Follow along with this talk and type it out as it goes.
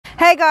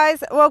Hey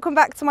guys, welcome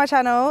back to my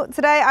channel.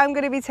 Today I'm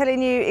going to be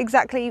telling you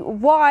exactly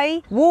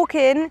why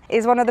walking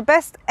is one of the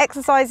best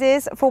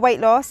exercises for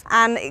weight loss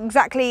and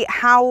exactly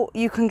how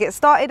you can get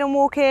started on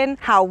walking,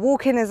 how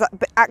walking has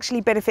actually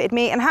benefited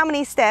me, and how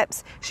many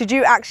steps should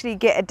you actually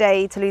get a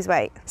day to lose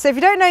weight. So if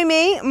you don't know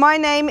me, my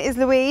name is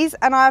Louise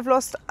and I've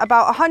lost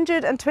about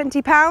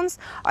 120 pounds.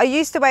 I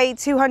used to weigh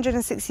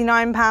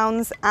 269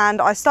 pounds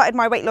and I started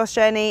my weight loss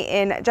journey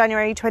in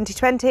January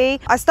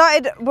 2020. I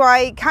started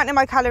by counting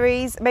my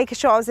calories, making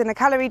sure I was in a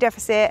calorie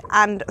deficit,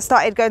 and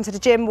started going to the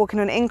gym, walking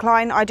on an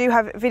incline. I do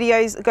have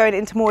videos going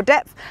into more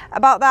depth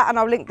about that and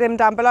I'll link them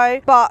down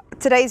below, but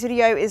today's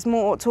video is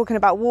more talking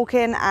about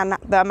walking and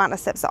the amount of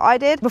steps that I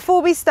did.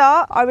 Before we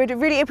start, I would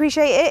really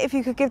appreciate it if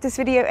you could give this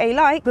video a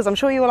like, because I'm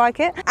sure you will like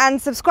it,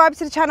 and subscribe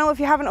to the channel if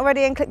you haven't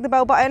already and click the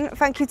bell button.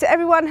 Thank you to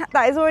everyone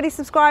that is already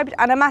subscribed,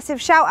 and a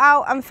massive shout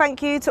out and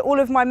thank you to all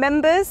of my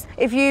members.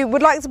 If you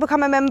would like to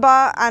become a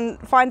member and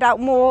find out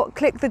more,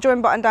 click the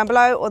join button down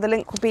below or the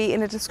link will be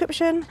in the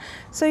description.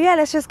 So yeah,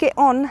 let's just get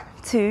on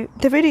to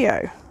the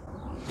video.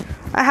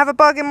 I have a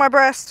bug in my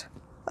breast.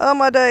 Oh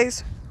my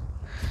days.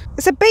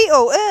 It's a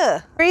beetle,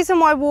 ugh. The reason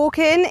why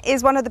walking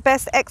is one of the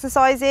best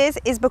exercises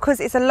is because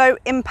it's a low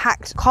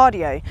impact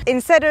cardio.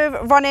 Instead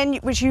of running,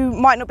 which you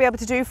might not be able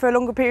to do for a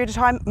longer period of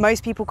time,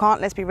 most people can't,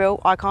 let's be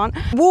real, I can't.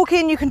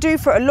 Walking you can do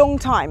for a long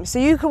time. So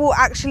you will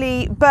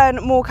actually burn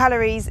more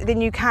calories than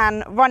you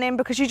can running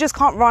because you just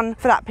can't run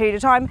for that period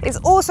of time. It's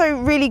also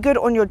really good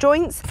on your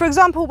joints. For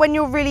example, when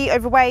you're really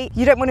overweight,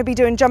 you don't want to be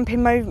doing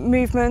jumping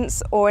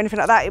movements or anything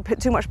like that. You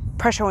put too much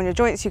pressure on your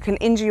joints, you can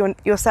injure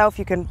yourself,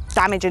 you can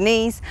damage your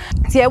knees.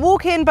 So yeah,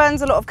 walking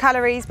burns a lot of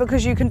calories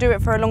because you can do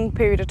it for a long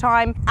period of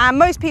time, and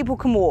most people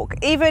can walk.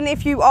 Even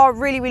if you are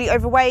really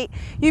overweight,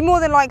 you more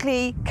than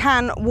likely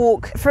can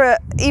walk for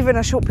even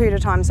a short period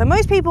of time. So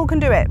most people can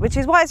do it, which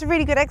is why it's a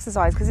really good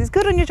exercise, because it's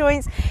good on your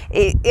joints.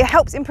 It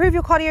helps improve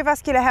your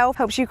cardiovascular health,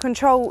 helps you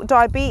control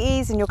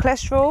diabetes and your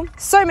cholesterol.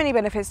 So many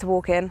benefits to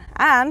walking,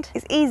 and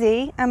it's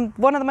easy and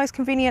one of the most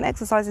convenient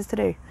exercises to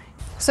do.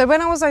 So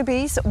when I was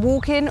obese,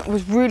 walking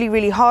was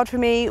really hard for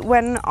me.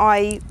 When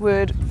I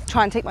would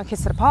try and take my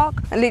kids to the park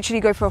and literally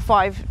go for a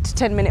 5 to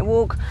 10 minute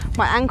walk,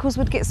 my ankles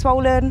would get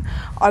swollen,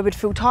 I would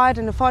feel tired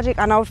and lethargic,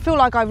 and I would feel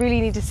like I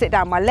really need to sit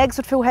down. My legs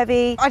would feel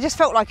heavy. I just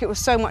felt like it was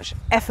so much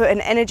effort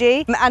and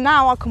energy, and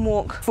now I can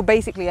walk for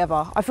basically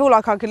ever. I feel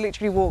like I could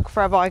literally walk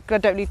forever. I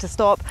don't need to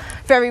stop.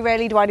 Very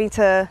rarely do I need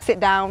to sit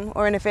down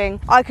or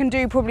anything. I can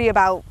do probably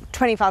about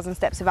 20,000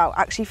 steps without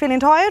actually feeling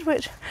tired,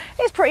 which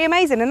is pretty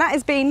amazing, and that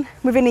has been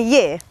within a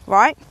year,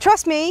 right?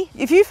 Trust me,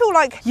 if you feel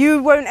like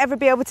you won't ever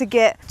be able to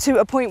get to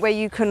a point where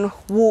you can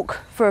walk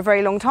for a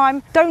very long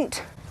time,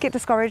 don't get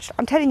discouraged.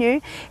 I'm telling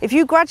you, if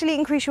you gradually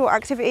increase your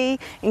activity,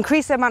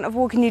 increase the amount of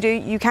walking you do,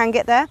 you can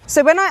get there.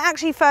 So when I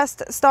actually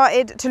first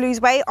started to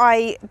lose weight,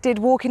 I did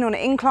walking on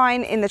an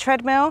incline in the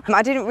treadmill.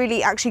 I didn't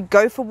really actually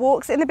go for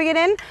walks in the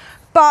beginning,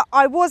 but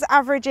I was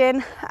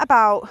averaging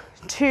about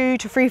 2,000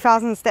 to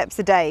 3,000 steps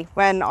a day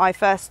when I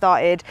first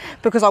started,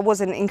 because I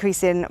wasn't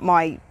increasing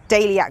my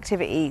daily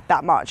activity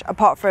that much,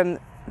 apart from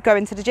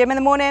going to the gym in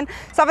the morning.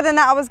 So other than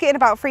that, I was getting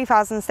about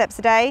 3,000 steps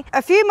a day.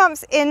 A few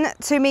months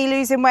into me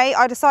losing weight,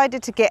 I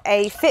decided to get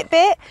a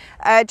Fitbit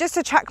just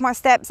to track my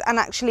steps and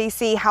actually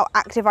see how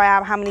active I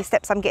am, how many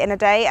steps I'm getting a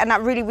day, and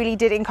that really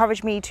did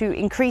encourage me to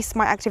increase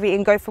my activity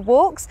and go for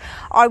walks.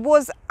 I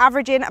was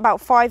averaging about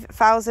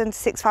 5,000 to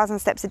 6,000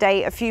 steps a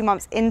day a few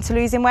months into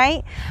losing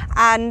weight,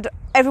 and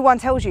everyone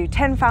tells you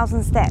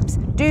 10,000 steps,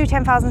 do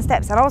 10,000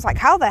 steps, and I was like,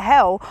 how the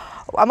hell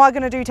am I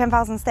going to do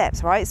 10,000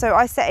 steps, right? So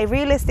I set a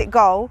realistic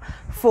goal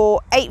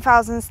for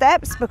 8,000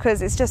 steps,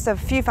 because it's just a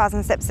few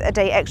thousand steps a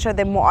day extra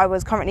than what I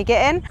was currently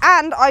getting,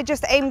 and I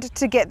just aimed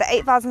to get the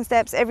 8,000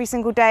 steps every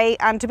single day.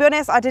 And to be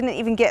honest, I didn't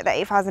even get the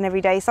 8,000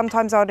 every day.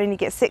 Sometimes I would only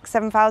get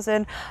 6,000,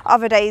 7,000,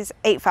 other days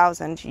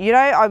 8,000. You know,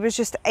 I was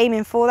just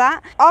aiming for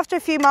that. After a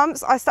few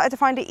months, I started to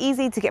find it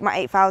easy to get my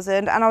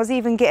 8,000, and I was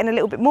even getting a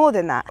little bit more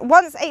than that.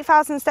 Once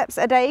 8,000 steps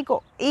a day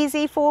got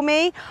easy for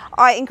me,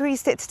 I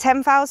increased it to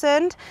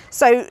 10,000.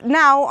 So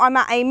now I'm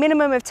at a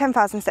minimum of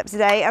 10,000 steps a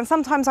day, and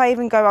sometimes I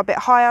even go a bit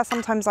higher.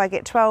 Sometimes I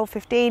get 12,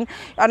 15.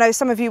 I know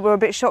some of you were a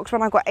bit shocked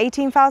when I got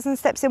 18,000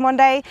 steps in one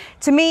day.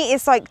 To me,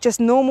 it's like just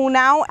normal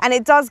now, and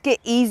it does get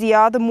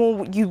easier the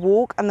more you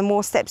walk and the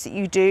more steps that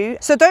you do.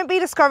 So don't be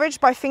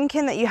discouraged by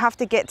thinking that you have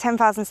to get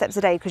 10,000 steps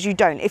a day, because you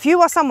don't. If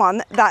you are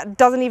someone that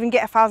doesn't even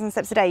get 1,000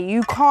 steps a day,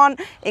 you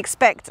can't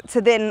expect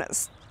to then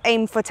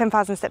aim for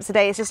 10,000 steps a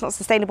day. It's just not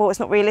sustainable, it's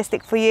not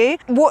realistic for you.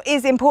 What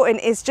is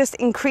important is just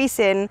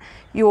increasing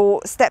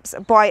your steps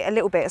by a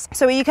little bit.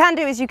 So what you can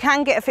do is you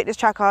can get a fitness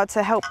tracker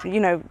to help, you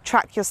know,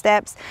 track your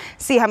steps,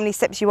 see how many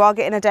steps you are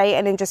getting a day,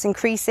 and then just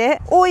increase it.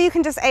 Or you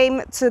can just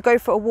aim to go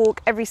for a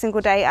walk every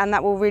single day, and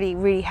that will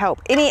really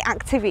help. Any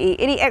activity,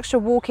 any extra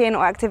walking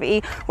or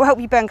activity will help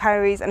you burn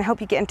calories and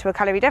help you get into a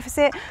calorie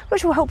deficit,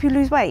 which will help you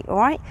lose weight, all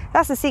right?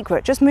 That's the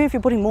secret, just move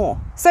your body more.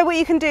 So what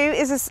you can do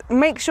is just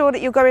make sure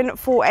that you're going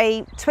for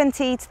a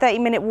 20 to 30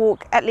 minute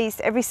walk at least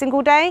every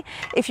single day.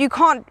 If you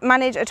can't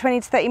manage a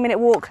 20 to 30 minute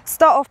walk,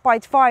 start off by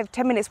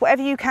 5-10 minutes,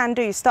 whatever you can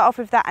do, start off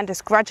with that and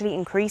just gradually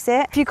increase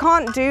it. If you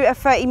can't do a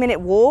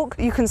 30-minute walk,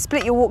 you can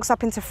split your walks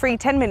up into 3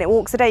 10-minute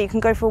walks a day. You can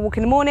go for a walk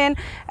in the morning,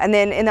 and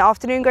then in the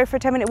afternoon go for a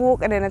 10-minute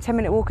walk, and then a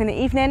 10-minute walk in the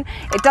evening.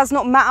 It does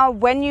not matter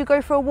when you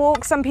go for a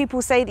walk. Some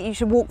people say that you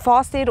should walk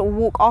fasted or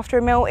walk after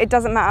a meal. It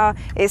doesn't matter,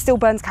 it still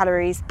burns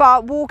calories.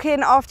 But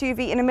walking after you've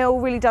eaten a meal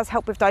really does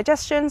help with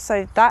digestion,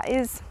 so that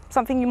is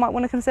something you might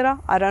want to consider.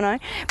 I don't know,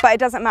 but it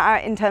doesn't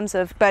matter in terms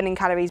of burning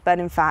calories,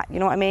 burning fat, you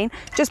know what I mean?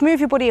 Just move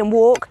your body and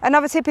walk.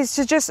 Another tip is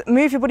to just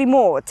move your body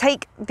more.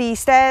 Take the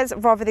stairs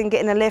rather than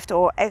getting a lift,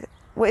 or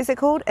what is it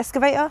called?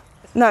 Excavator?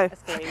 No,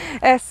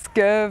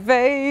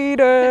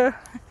 excavator.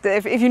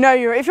 If you know,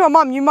 if you're a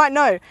mum, you might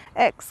know.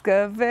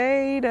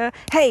 Excavator.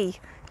 Hey,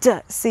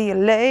 see you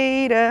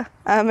later,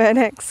 I'm an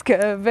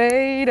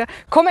excavator.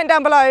 Comment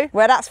down below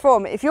where that's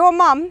from. If you're a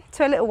mum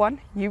to a little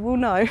one, you will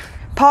know.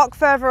 Park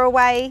further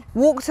away,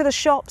 walk to the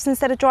shops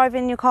instead of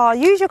driving your car.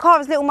 Use your car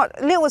as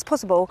little as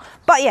possible.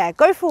 But yeah,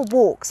 go for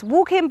walks.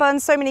 Walking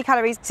burns so many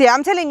calories. So yeah,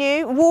 I'm telling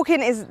you,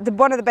 walking is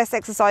one of the best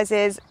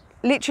exercises.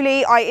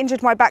 Literally, I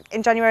injured my back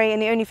in January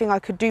and the only thing I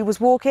could do was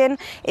walking.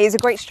 It is a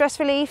great stress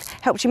relief,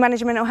 helps you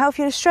manage your mental health.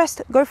 You're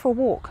stressed, go for a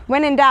walk.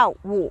 When in doubt,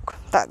 walk.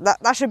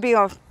 That should be,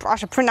 I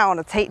should print that on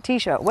a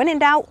t-shirt. When in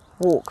doubt,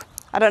 walk.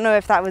 I don't know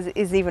if that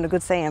is even a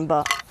good saying,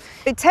 but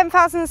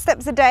 10,000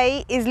 steps a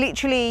day is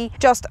literally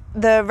just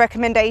the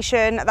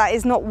recommendation. That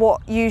is not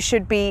what you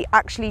should be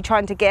actually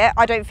trying to get.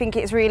 I don't think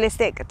it's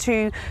realistic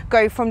to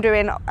go from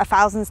doing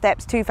 1,000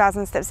 steps,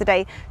 2,000 steps a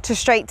day to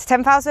straight to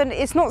 10,000.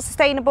 It's not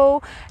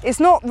sustainable. It's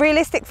not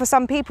realistic for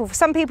some people. For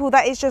some people,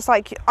 that is just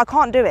like, I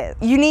can't do it.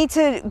 You need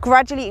to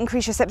gradually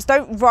increase your steps.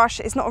 Don't rush.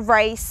 It's not a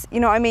race.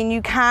 You know what I mean?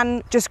 You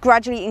can just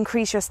gradually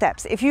increase your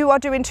steps. If you are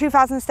doing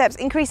 2,000 steps,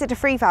 increase it to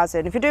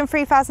 3,000. If you're doing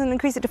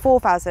 3,000, increase it to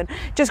 4,000.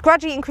 Just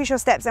gradually increase your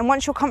steps, and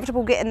once you're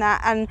comfortable getting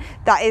that, and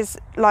that is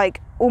like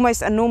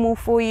almost a normal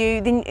for you,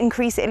 then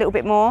increase it a little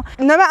bit more.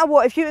 No matter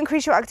what, if you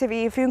increase your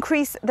activity, if you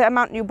increase the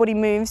amount your body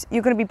moves,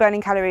 you're going to be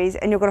burning calories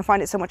and you're going to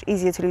find it so much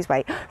easier to lose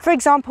weight. For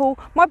example,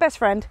 my best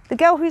friend, the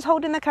girl who's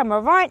holding the camera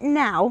right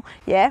now,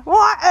 yeah,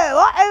 what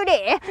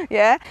there,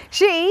 yeah,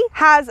 she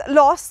has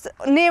lost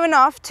near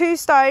enough 2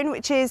 stone,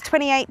 which is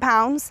 28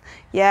 pounds,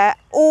 yeah,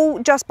 all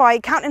just by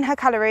counting her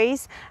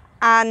calories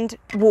and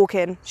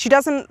walking. She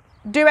doesn't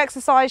do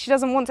exercise, she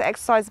doesn't want to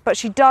exercise, but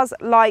she does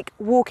like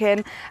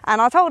walking.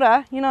 And I told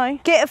her, you know,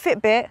 get a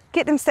Fitbit,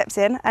 get them steps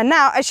in. And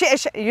now,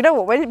 you know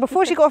what,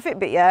 before she got a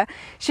Fitbit, yeah,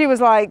 she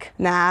was like,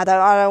 nah, I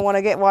don't want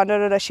to get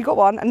one. She got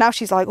one, and now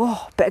she's like,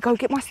 oh, better go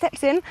get my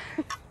steps in.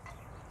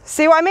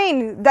 See what I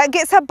mean? That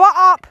gets her butt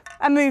up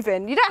and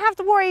moving. You don't have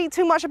to worry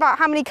too much about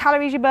how many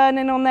calories you're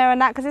burning on there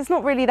and that, because it's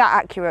not really that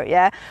accurate,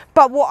 yeah?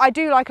 But what I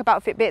do like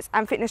about Fitbits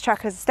and fitness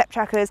trackers, step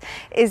trackers,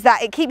 is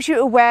that it keeps you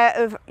aware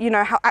of, you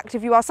know, how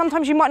active you are.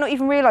 Sometimes you might not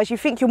even realise, you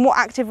think you're more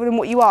active than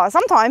what you are.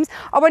 Sometimes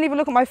I won't even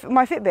look at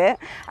my Fitbit,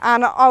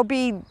 and I'll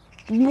be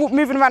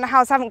moving around the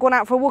house, I haven't gone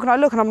out for a walk, and I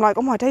look and I'm like,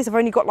 oh my days, I've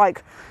only got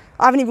like,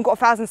 I haven't even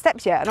got 1,000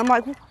 steps yet. And I'm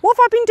like, what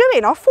have I been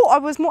doing? I thought I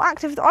was more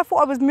active, I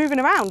thought I was moving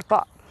around,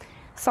 but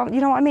so,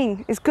 you know what I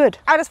mean? It's good.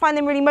 I just find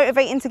them really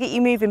motivating to get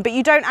you moving, but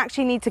you don't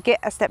actually need to get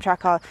a step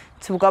tracker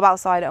to go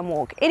outside and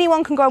walk.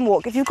 Anyone can go and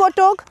walk. If you've got a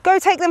dog, go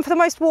take them for the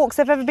most walks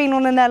they've ever been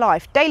on in their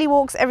life. Daily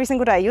walks every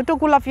single day. Your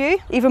dog will love you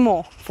even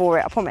more for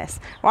it, I promise.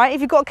 Right?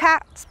 If you've got a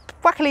cat,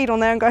 whack a lead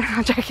on there and go,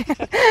 I'm joking.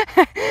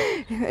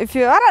 If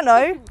you, I don't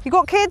know, you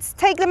got kids,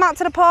 take them out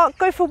to the park,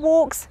 go for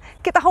walks,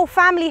 get the whole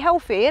family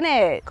healthy,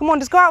 innit? Come on,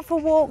 just go out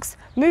for walks,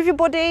 move your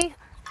body.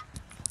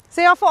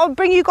 See, I thought I'd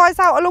bring you guys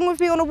out along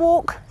with me on a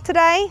walk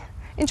today.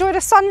 Enjoy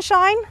the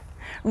sunshine,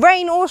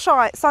 rain or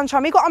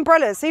sunshine. We've got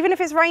umbrellas, so even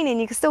if it's raining,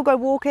 you can still go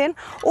walking,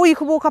 or you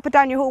can walk up and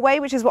down your hallway,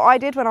 which is what I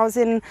did when I was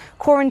in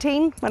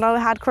quarantine, when I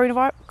had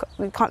coronavirus.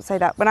 We can't say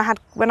that. When I had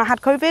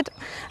COVID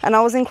and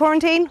I was in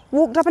quarantine,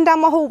 walked up and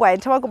down my hallway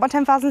until I got my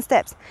 10,000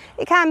 steps.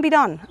 It can be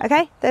done,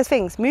 okay? There's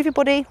things. Move your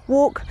body,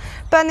 walk,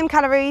 burn them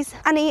calories,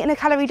 and eat in a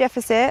calorie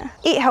deficit.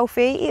 Eat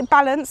healthy, eat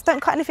balanced, don't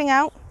cut anything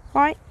out,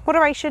 right?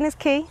 Moderation is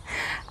key.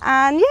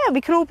 And yeah, we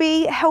can all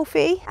be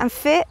healthy and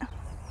fit.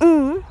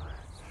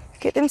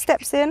 Get them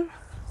steps in.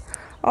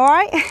 All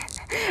right,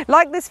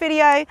 like this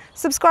video,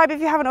 subscribe if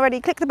you haven't already,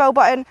 click the bell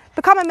button,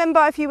 become a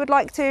member if you would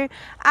like to,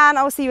 and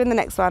I will see you in the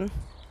next one.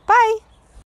 Bye.